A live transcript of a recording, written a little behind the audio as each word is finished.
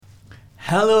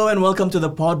Hello and welcome to the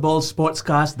Podball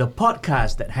Sportscast, the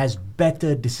podcast that has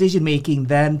better decision-making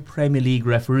than Premier League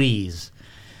referees.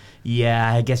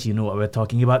 Yeah, I guess you know what we're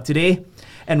talking about today.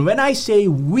 And when I say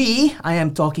we, I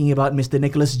am talking about Mr.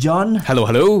 Nicholas John. Hello,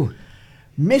 hello.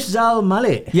 Miss Zal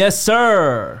Malik. Yes,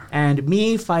 sir. And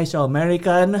me, Faisal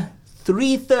American,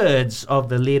 3/3 of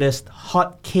the latest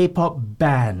hot K-pop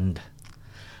band.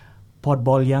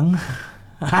 Podball Young?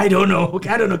 I don't know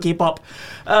K-pop.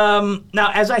 Now,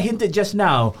 as I hinted just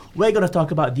now, we're going to talk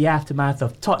about the aftermath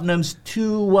of Tottenham's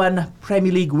 2-1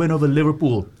 Premier League win over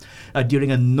Liverpool.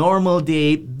 During a normal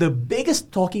day, the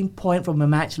biggest talking point from a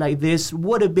match like this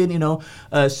would have been,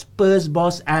 Spurs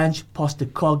boss Ange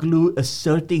Postecoglou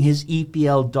asserting his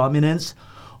EPL dominance,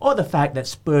 or the fact that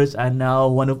Spurs are now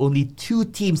one of only two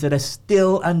teams that are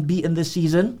still unbeaten this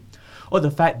season, or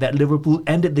the fact that Liverpool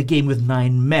ended the game with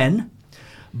 9 men.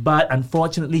 But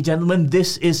unfortunately, gentlemen,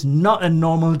 this is not a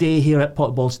normal day here at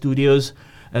Podball Studios.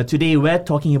 Today, we're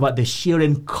talking about the sheer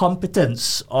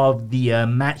incompetence of the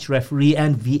match referee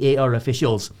and VAR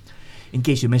officials. In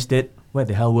case you missed it, where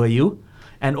the hell were you?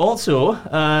 And also,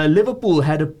 Liverpool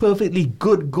had a perfectly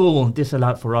good goal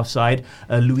disallowed for offside.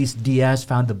 Luis Diaz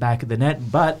found the back of the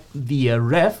net, but the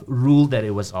ref ruled that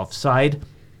it was offside.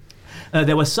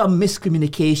 There was some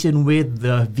miscommunication with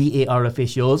the VAR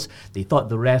officials. They thought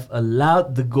the ref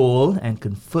allowed the goal and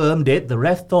confirmed it. The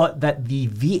ref thought that the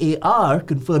VAR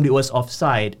confirmed it was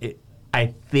offside. I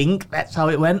think that's how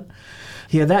it went.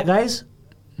 Hear that, guys?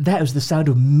 That was the sound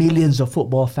of millions of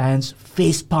football fans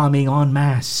face-palming en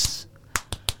masse.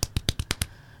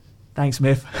 Thanks,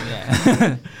 Smith.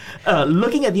 Yeah.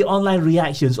 Looking at the online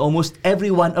reactions, almost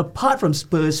everyone, apart from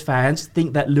Spurs fans,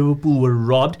 think that Liverpool were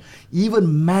robbed.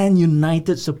 Even Man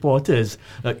United supporters.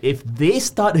 If they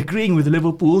start agreeing with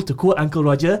Liverpool, to quote Uncle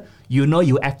Roger, you know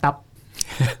you act up.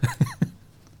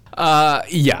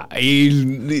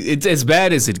 It's as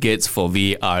bad as it gets for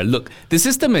VAR. Look, the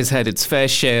system has had its fair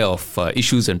share of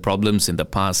issues and problems in the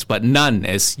past, but none,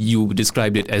 as you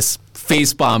described it, as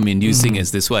facepalm inducing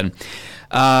as this one.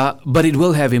 But it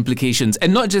will have implications,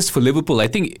 and not just for Liverpool. I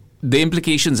think the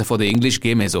implications are for the English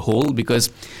game as a whole, because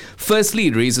firstly,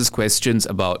 it raises questions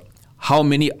about how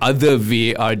many other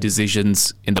VAR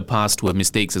decisions in the past were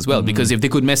mistakes as well. Because if they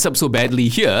could mess up so badly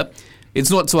here,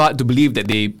 it's not so hard to believe that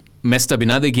they messed up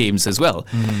in other games as well.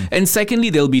 And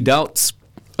secondly, there'll be doubts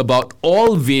about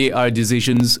all VAR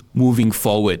decisions moving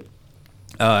forward.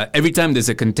 Every time there's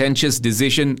a contentious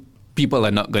decision, people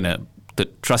are not going to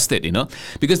trust it,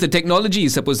 because the technology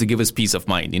is supposed to give us peace of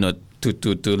mind,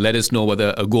 to let us know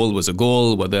whether a goal was a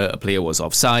goal, whether a player was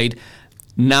offside.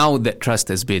 Now that trust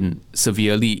has been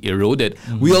severely eroded.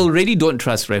 We already don't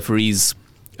trust referees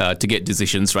to get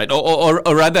decisions right, or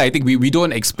rather, I think we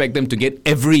don't expect them to get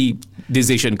every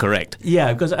decision correct.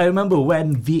 Yeah, because I remember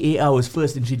when VAR was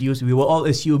first introduced, we were all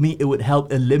assuming it would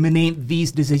help eliminate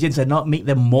these decisions and not make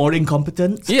them more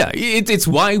incompetent. Yeah, it's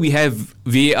why we have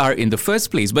VAR in the first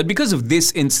place. But because of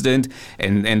this incident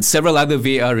and several other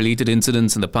VAR-related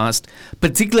incidents in the past,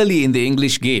 particularly in the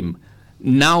English game,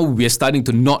 now we're starting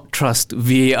to not trust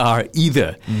VAR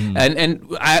either. And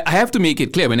I have to make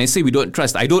it clear, when I say we don't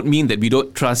trust, I don't mean that we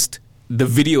don't trust the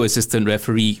video assistant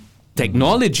referee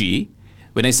technology.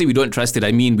 When I say we don't trust it,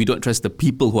 I mean we don't trust the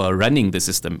people who are running the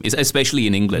system, especially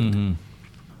in England.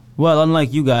 Well,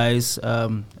 unlike you guys,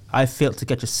 I failed to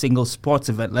catch a single sports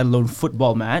event, let alone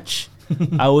football match.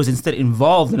 I was instead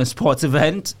involved in a sports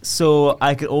event, so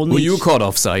I could only... Were you caught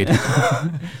offside?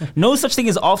 No such thing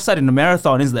as offside in a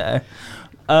marathon, is there?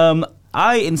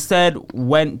 I instead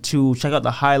went to check out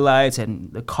the highlights and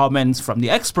the comments from the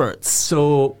experts.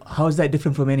 So, how is that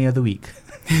different from any other week?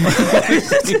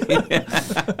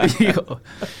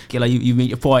 Okay, you made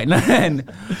your point.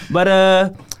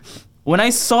 But when I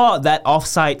saw that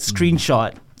offside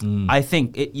screenshot, I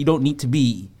think you don't need to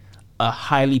be a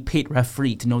highly paid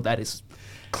referee to know that it's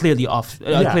clearly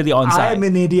clearly onside. I'm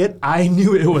an idiot. I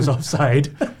knew it was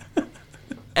offside.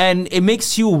 And it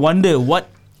makes you wonder what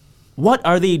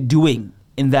are they doing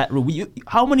in that room?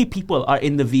 How many people are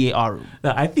in the VAR room?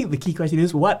 I think the key question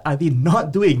is, what are they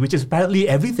not doing? Which is apparently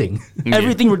everything.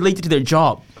 Everything related to their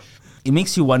job. It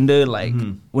makes you wonder,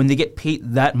 when they get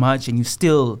paid that much and you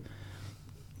still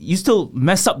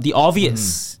mess up the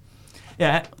obvious.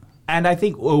 Yeah, and I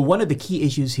think one of the key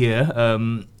issues here,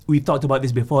 we've talked about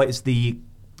this before, is the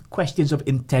questions of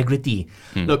integrity.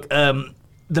 Look,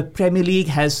 the Premier League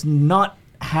has not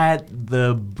had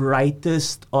the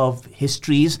brightest of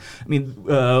histories. I mean,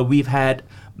 we've had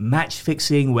match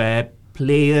fixing where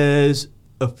players,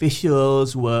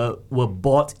 officials were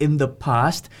bought in the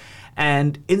past,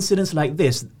 and incidents like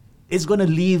this is going to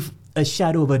leave a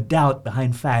shadow of a doubt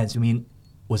behind fans. I mean,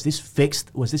 Was this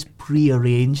fixed? Was this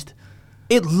pre-arranged?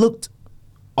 It looked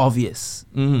obvious.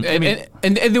 And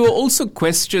there were also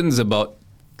questions about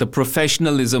the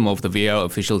professionalism of the VAR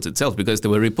officials itself, because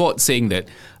there were reports saying that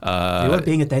They weren't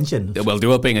paying attention. well, they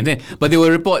were paying attention, but there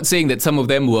were reports saying that some of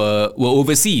them were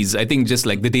overseas. I think just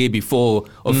like the day before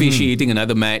officiating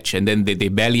another match, and then they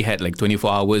barely had like 24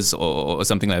 hours or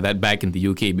something like that back in the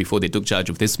UK before they took charge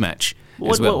of this match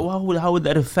as well. How would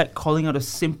that affect calling out a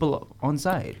simple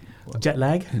onside? Jet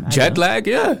lag? Jet lag,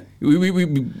 yeah.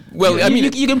 Well, I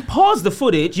mean, you can pause the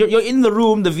footage. You're in the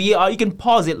room, the VAR. You can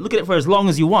pause it, look at it for as long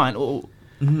as you want.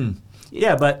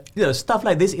 Yeah, but stuff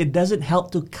like this, it doesn't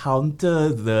help to counter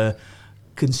the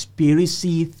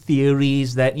conspiracy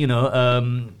theories that,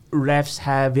 refs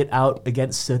have it out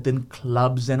against certain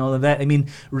clubs and all of that. I mean,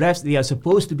 refs, they are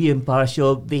supposed to be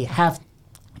impartial. They have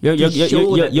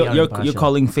You're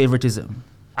calling favoritism.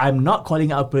 I'm not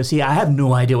calling out per se. I have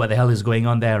no idea what the hell is going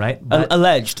on there, right? But,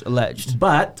 Alleged.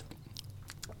 But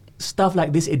stuff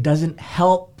like this, it doesn't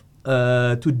help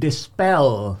to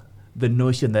dispel the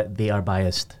notion that they are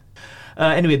biased.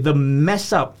 Anyway, the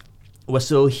mess up was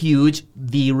so huge.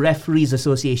 The Referees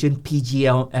Association,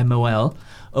 PGMOL,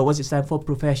 what's it stand for?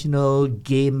 Professional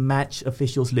Game Match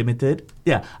Officials Limited.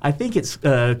 Yeah, I think it's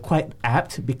quite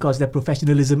apt because their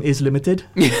professionalism is limited.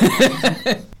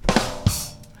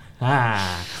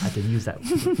 I can use that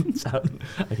sound.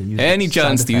 I can use any that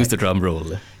chance sound to use the effect. drum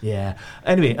roll. Yeah.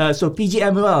 Anyway, so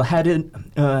PGMOL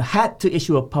had to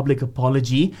issue a public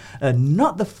apology.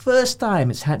 Not the first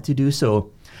time it's had to do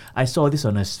so. I saw this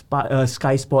on a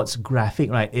Sky Sports graphic,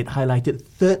 right? It highlighted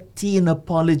 13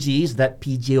 apologies that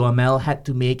PGMOL had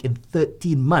to make in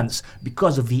 13 months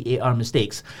because of VAR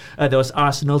mistakes. There was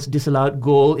Arsenal's disallowed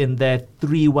goal in their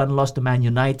 3-1 loss to Man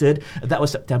United. That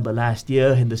was September last year.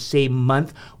 In the same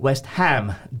month, West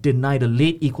Ham denied a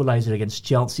late equalizer against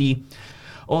Chelsea.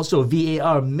 Also,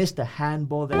 VAR missed a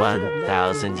handball that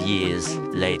 1,000 years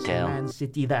later. Man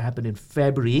City, that happened in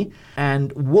February,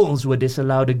 and Wolves were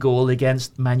disallowed a goal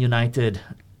against Man United.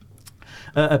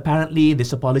 Apparently,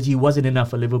 this apology wasn't enough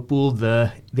for Liverpool.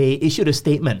 They issued a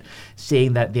statement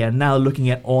saying that they are now looking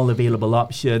at all available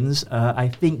options. I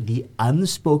think the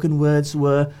unspoken words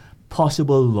were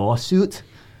possible lawsuit.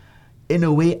 In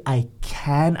a way, I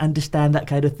can understand that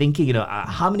kind of thinking.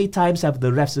 How many times have the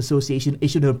Refs Association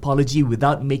issued an apology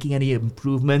without making any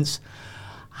improvements?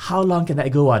 How long can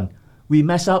that go on? We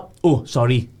mess up. Oh,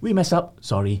 sorry. We mess up.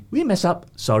 Sorry. We mess up.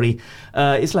 Sorry.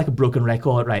 It's like a broken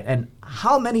record, right? And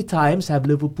how many times have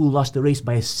Liverpool lost the race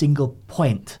by a single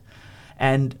point?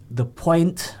 And the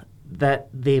point that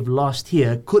they've lost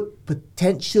here could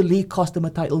potentially cost them a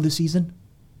title this season.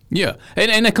 Yeah,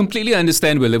 and I completely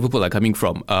understand where Liverpool are coming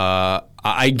from.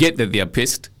 I get that they are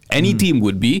pissed. Any team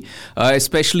would be,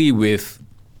 especially with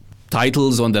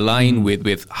titles on the line,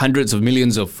 with hundreds of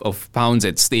millions of pounds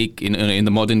at stake in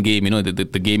the modern game.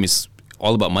 The game is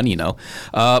all about money now.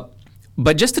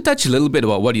 But just to touch a little bit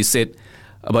about what you said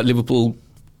about Liverpool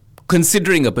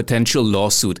considering a potential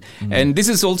lawsuit. And this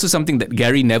is also something that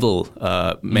Gary Neville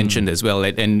mentioned as well.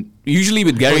 And usually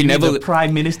with Gary Neville... the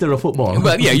Prime Minister of Football.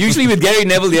 Well, yeah, usually with Gary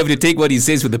Neville, you have to take what he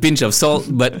says with a pinch of salt.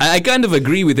 But I kind of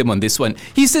agree with him on this one.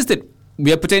 He says that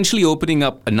we are potentially opening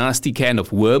up a nasty can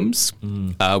of worms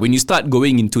when you start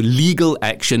going into legal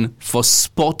action for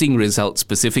sporting results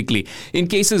specifically. In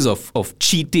cases of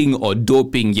cheating or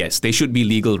doping, yes, there should be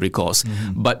legal recourse.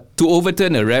 But to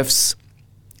overturn a ref's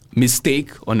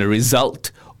mistake on a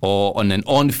result or on an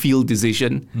on-field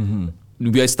decision,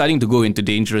 we are starting to go into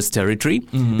dangerous territory.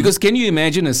 Because can you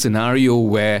imagine a scenario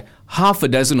where half a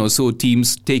dozen or so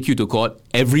teams take you to court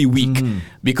every week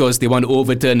because they want to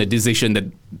overturn a decision that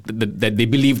they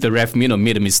believe the ref made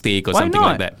a mistake or something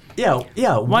like that?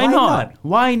 Yeah. Why not?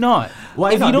 Why not?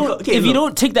 Why not? If you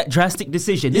don't take that drastic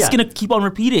decision, it's going to keep on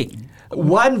repeating.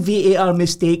 One VAR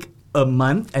mistake a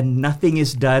month and nothing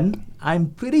is done.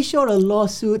 I'm pretty sure a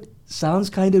lawsuit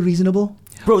sounds kind of reasonable.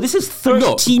 Bro, this is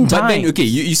 13 times. But then, okay,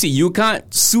 you see, you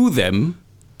can't sue them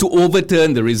to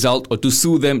overturn the result or to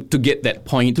sue them to get that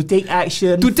point. To take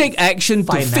action.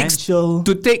 Financial.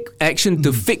 To take action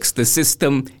to fix the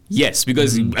system, yes,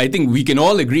 because I think we can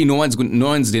all agree no one's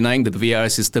denying that the VAR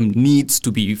system needs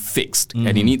to be fixed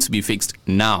and it needs to be fixed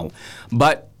now.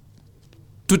 But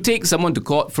to take someone to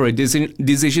court for a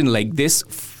decision like this,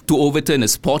 to overturn a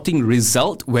sporting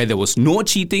result where there was no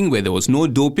cheating, where there was no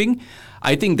doping,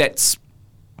 I think that's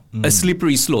a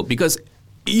slippery slope because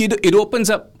it opens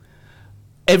up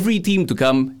every team to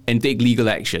come and take legal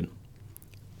action.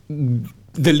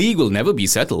 The league will never be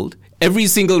settled. Every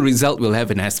single result will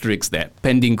have an asterisk there.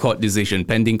 Pending court decision.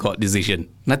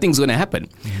 Nothing's going to happen.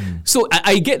 So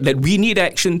I get that we need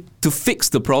action to fix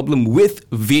the problem with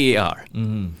VAR.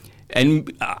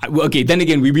 And okay, then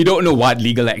again, we don't know what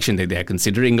legal action that they're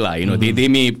considering. Like, they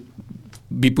may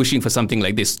be pushing for something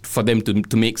like this for them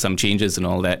to make some changes and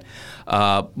all that.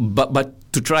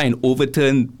 But to try and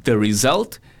overturn the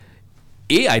result,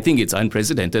 I think it's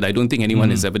unprecedented. I don't think anyone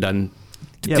has ever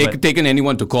taken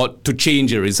anyone to court to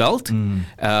change a result.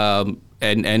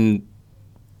 And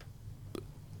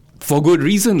for good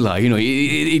reason,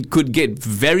 it could get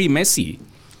very messy.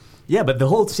 Yeah, but the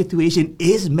whole situation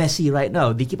is messy right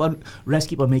now. Refs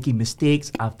keep on making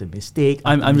mistakes after mistake.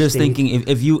 I'm just thinking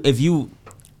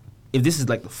if this is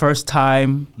like the first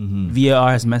time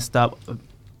VAR has messed up,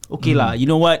 okay lah. You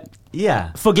know what?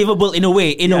 Yeah, forgivable in a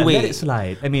way. Let it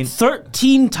slide. I mean,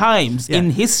 13 times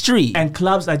in history, and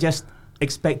clubs are just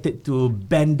expected to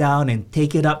bend down and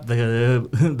take it up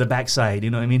the backside. You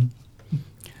know what I mean?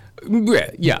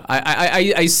 Yeah.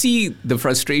 I see the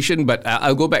frustration, but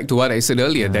I'll go back to what I said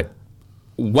earlier, that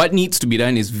what needs to be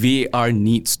done is VAR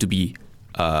needs to be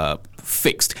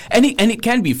fixed. And it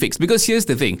can be fixed, because here's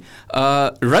the thing.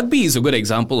 Rugby is a good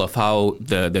example of how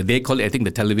they call it, I think,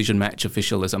 the television match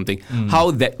official or something,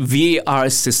 how that VAR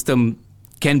system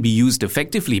can be used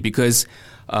effectively, because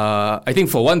I think,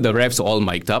 for one, the refs are all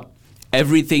mic'd up.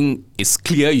 Everything is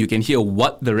clear. You can hear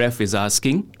what the ref is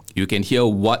asking. You can hear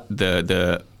what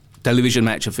the television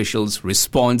match official's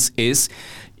response is.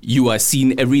 You are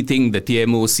seeing everything the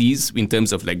TMO sees in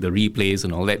terms of like the replays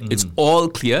and all that. It's all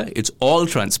clear. It's all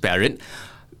transparent.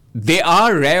 There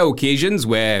are rare occasions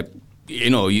where,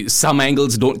 some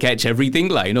angles don't catch everything,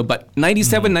 but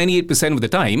 97-98% of the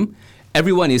time,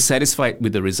 everyone is satisfied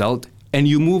with the result, and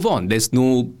you move on. There's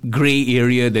no grey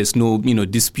area. There's no,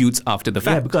 disputes after the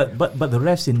fact. Yeah, but the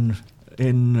refs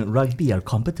in rugby are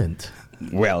competent.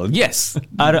 Well, yes.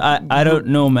 I don't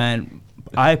know, man.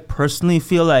 I personally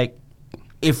feel like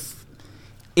if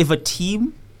a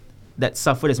team that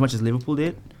suffered as much as Liverpool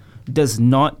did does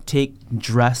not take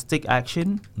drastic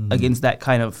action against that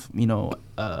kind of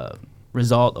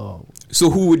result, or so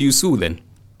who would you sue then?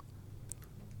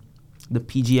 The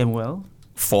PGMOL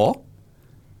for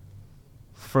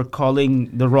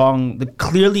calling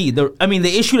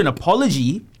they issued an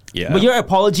apology. Yeah. But your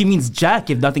apology means jack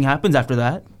if nothing happens after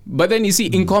that. But then you see,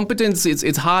 incompetence,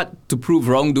 it's hard to prove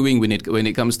wrongdoing when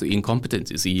it comes to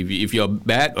incompetence. You see, if you're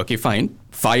bad, okay, fine,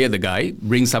 fire the guy,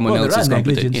 bring someone else who's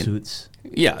competent in. Suits.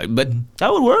 Yeah, but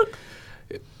that would work.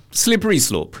 Slippery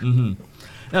slope.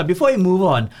 Now, before we move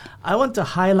on, I want to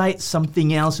highlight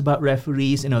something else about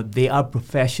referees. They are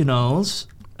professionals.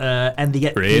 And they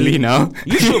get really paid. now?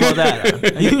 You sure about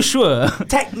that? Are you sure?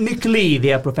 Technically,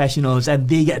 they are professionals and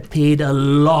they get paid a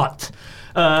lot.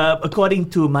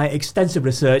 According to my extensive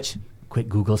research, quick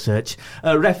Google search,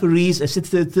 referees,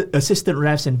 assistant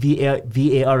refs, and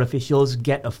VAR officials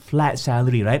get a flat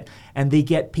salary, right? And they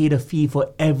get paid a fee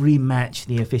for every match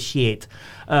they officiate.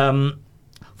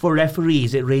 For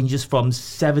referees, it ranges from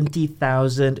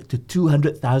 £70,000 to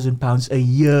 £200,000 a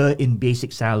year in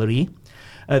basic salary.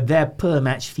 Their per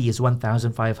match fee is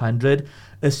 $1,500.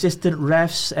 Assistant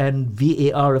refs and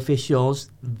VAR officials,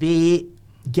 they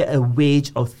get a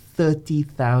wage of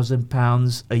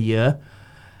 £30,000 a year,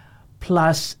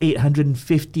 plus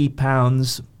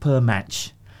 £850 per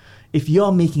match. If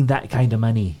you're making that kind of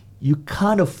money, you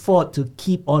can't afford to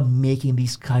keep on making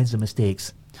these kinds of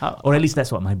mistakes. Or at least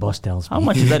that's what my boss tells me. How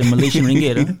much is that in Malaysian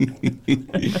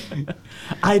ringgit?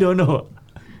 I don't know.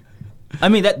 I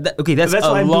mean, that's why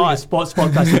a I'm lot. doing a sports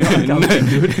podcast.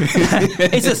 Dude.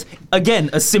 It's just, again,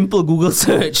 a simple Google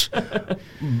search.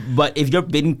 But if you're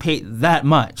being paid that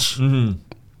much,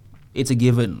 it's a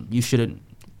given. You shouldn't.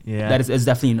 Yeah, that is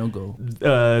definitely a no-go.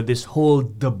 This whole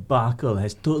debacle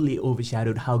has totally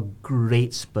overshadowed how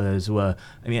great Spurs were.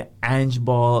 I mean, Ange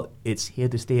Ball, it's here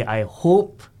to stay. I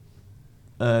hope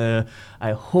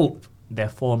their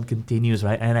form continues,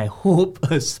 right? And I hope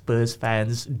Spurs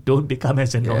fans don't become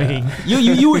as annoying. Yeah.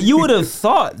 You would have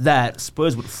thought that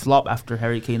Spurs would flop after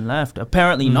Harry Kane left.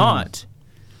 Apparently not.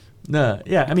 No,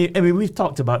 yeah. I mean, we've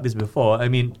talked about this before. I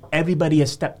mean, everybody has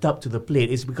stepped up to the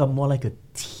plate. It's become more like a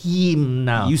team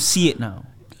now. You see it now.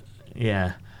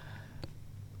 Yeah.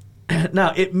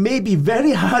 Now, it may be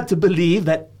very hard to believe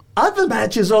that other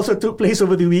matches also took place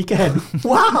over the weekend.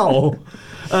 Wow!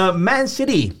 Man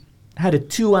City had a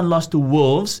 2-1 loss to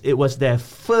Wolves. It was their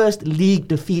first league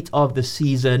defeat of the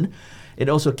season. It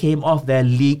also came off their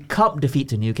League Cup defeat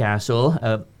to Newcastle,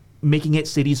 making it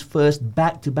City's first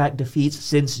back-to-back defeats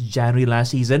since January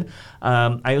last season.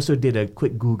 I also did a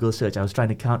quick Google search. I was trying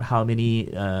to count how many...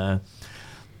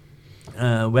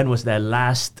 when was their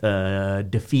last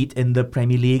defeat in the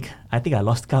Premier League? I think I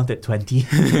lost count at 20.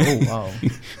 Oh, wow.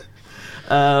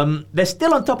 They're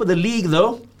still on top of the league,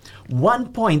 though.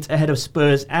 1 point ahead of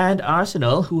Spurs and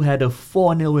Arsenal, who had a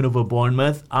 4-0 win over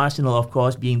Bournemouth. Arsenal, of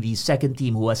course, being the second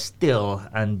team who are still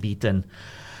unbeaten.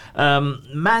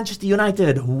 Manchester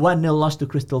United, 1-0 loss to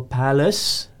Crystal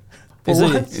Palace. For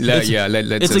what?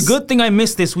 It's a good thing I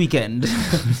missed this weekend.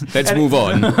 Let's move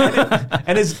on.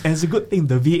 And it's a good thing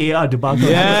the VAR debacle.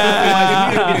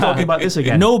 Yeah. We're talking about this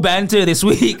again. No banter this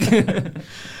week.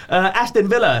 Aston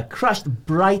Villa crushed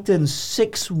Brighton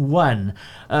 6-1.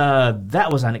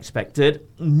 That was unexpected.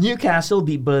 Newcastle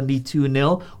beat Burnley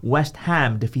 2-0. West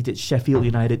Ham defeated Sheffield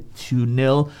United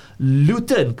 2-0.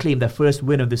 Luton claimed their first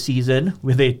win of the season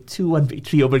with a 2-1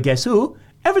 victory over guess who?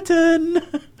 Everton.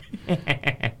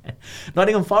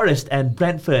 Nottingham Forest and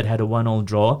Brentford had a 1-1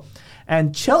 draw.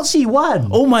 And Chelsea won.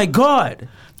 Oh my God.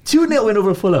 2-0 win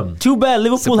over Fulham. Too bad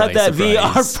Liverpool had that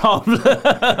VAR problem.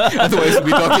 Otherwise, we'll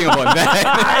be talking about that.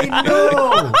 I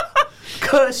know.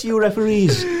 Curse you,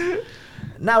 referees.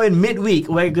 Now in midweek,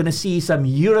 we're going to see some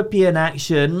European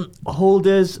action.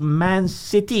 Holders Man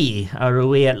City are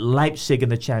away at Leipzig in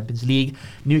the Champions League.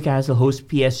 Newcastle hosts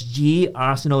PSG.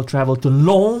 Arsenal travel to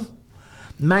Lyon.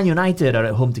 Man United are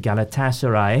at home to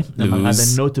Galatasaray. Among other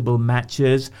notable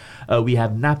matches, we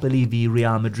have Napoli v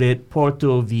Real Madrid,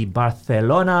 Porto v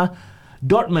Barcelona,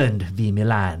 Dortmund v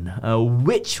Milan.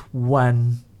 Which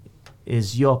one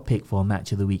is your pick for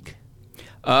match of the week?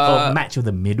 Or match of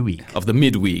the midweek? Of the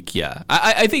midweek, yeah.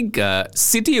 I think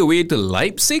City away to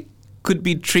Leipzig could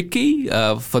be tricky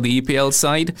for the EPL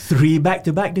side. 3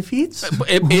 back-to-back defeats?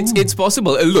 It's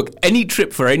possible. Look, any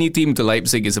trip for any team to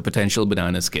Leipzig is a potential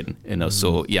banana skin.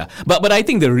 So yeah. But I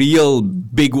think the real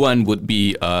big one would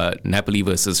be Napoli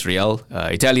versus Real,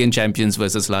 Italian champions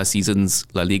versus last season's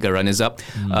La Liga runners-up.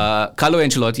 Carlo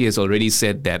Ancelotti has already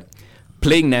said that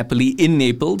playing Napoli in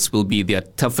Naples will be their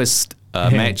toughest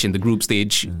match in the group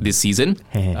stage this season.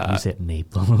 You said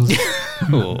Naples.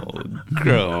 Oh,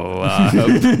 grow up.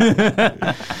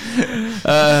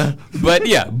 But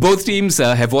yeah, both teams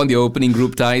have won their opening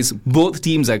group ties. Both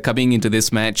teams are coming into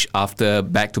this match after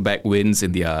back-to-back wins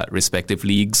in their respective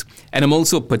leagues. And I'm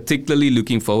also particularly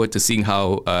looking forward to seeing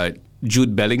how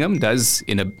Jude Bellingham does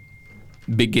in a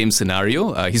big game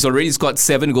scenario. He's already scored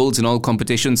 7 goals in all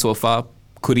competitions so far.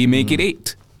 Could he make it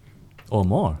 8? Or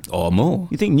more.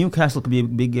 You think Newcastle could be a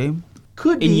big game?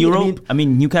 Could be. In Europe? I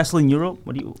mean, Newcastle in Europe?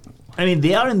 What do you... I mean,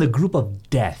 they are in the group of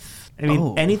death. I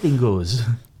mean, anything goes.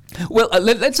 Well,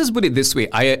 let's just put it this way.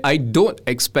 I don't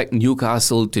expect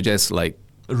Newcastle to just like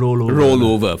roll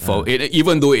over for it,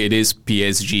 even though it is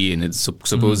PSG and it's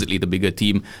supposedly the bigger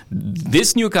team.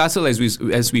 This Newcastle, as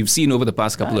we've seen over the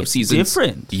past couple of seasons,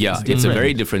 different. Yeah, it's a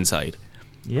very different side.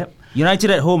 Yep. United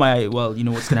at home, you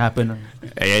know what's going to happen.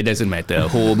 It doesn't matter.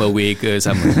 Home, away,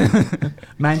 somewhere.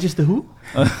 Manchester who?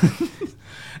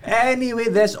 Anyway,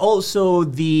 there's also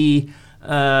the...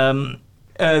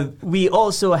 we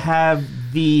also have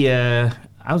the...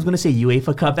 I was going to say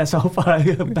UEFA Cup. That's how far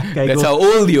back I go. That's how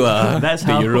old you are. That's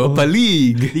the how Europa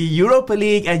League. The Europa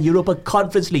League and Europa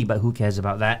Conference League, but who cares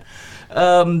about that?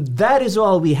 That is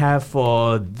all we have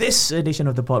for this edition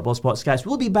of the Podball Sportscast.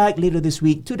 We'll be back later this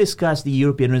week to discuss the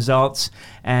European results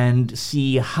and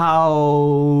see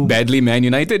how badly Man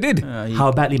United did.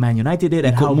 How badly Man United did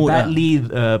and how badly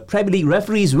Premier League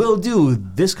referees will do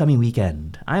this coming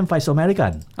weekend. I'm Faisal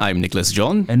American. I'm Nicholas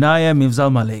John. And I am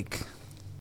Ifzal Malik.